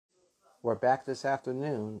We're back this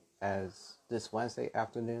afternoon as this Wednesday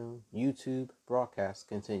afternoon YouTube broadcast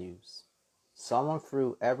continues. Someone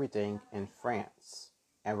threw everything in France,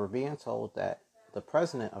 and we're being told that the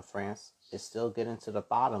president of France is still getting to the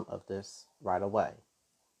bottom of this right away.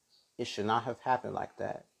 It should not have happened like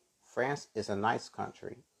that. France is a nice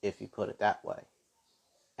country, if you put it that way.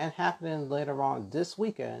 And happening later on this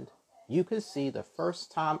weekend, you could see the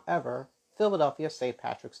first time ever Philadelphia St.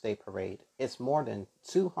 Patrick's Day Parade. It's more than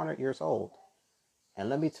 200 years old. And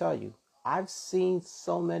let me tell you, I've seen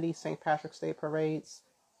so many St. Patrick's Day parades.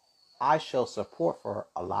 I show support for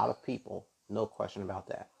a lot of people, no question about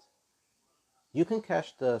that. You can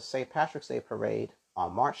catch the St. Patrick's Day Parade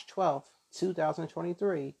on March 12th,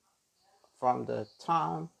 2023, from the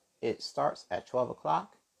time it starts at 12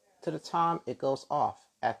 o'clock to the time it goes off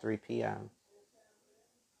at 3 p.m.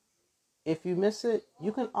 If you miss it,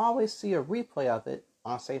 you can always see a replay of it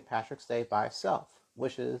on St. Patrick's Day by itself,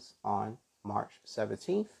 which is on March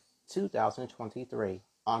 17th, 2023,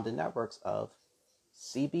 on the networks of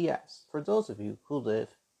CBS, for those of you who live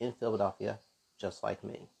in Philadelphia just like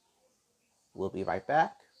me. We'll be right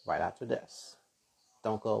back right after this.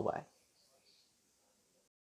 Don't go away.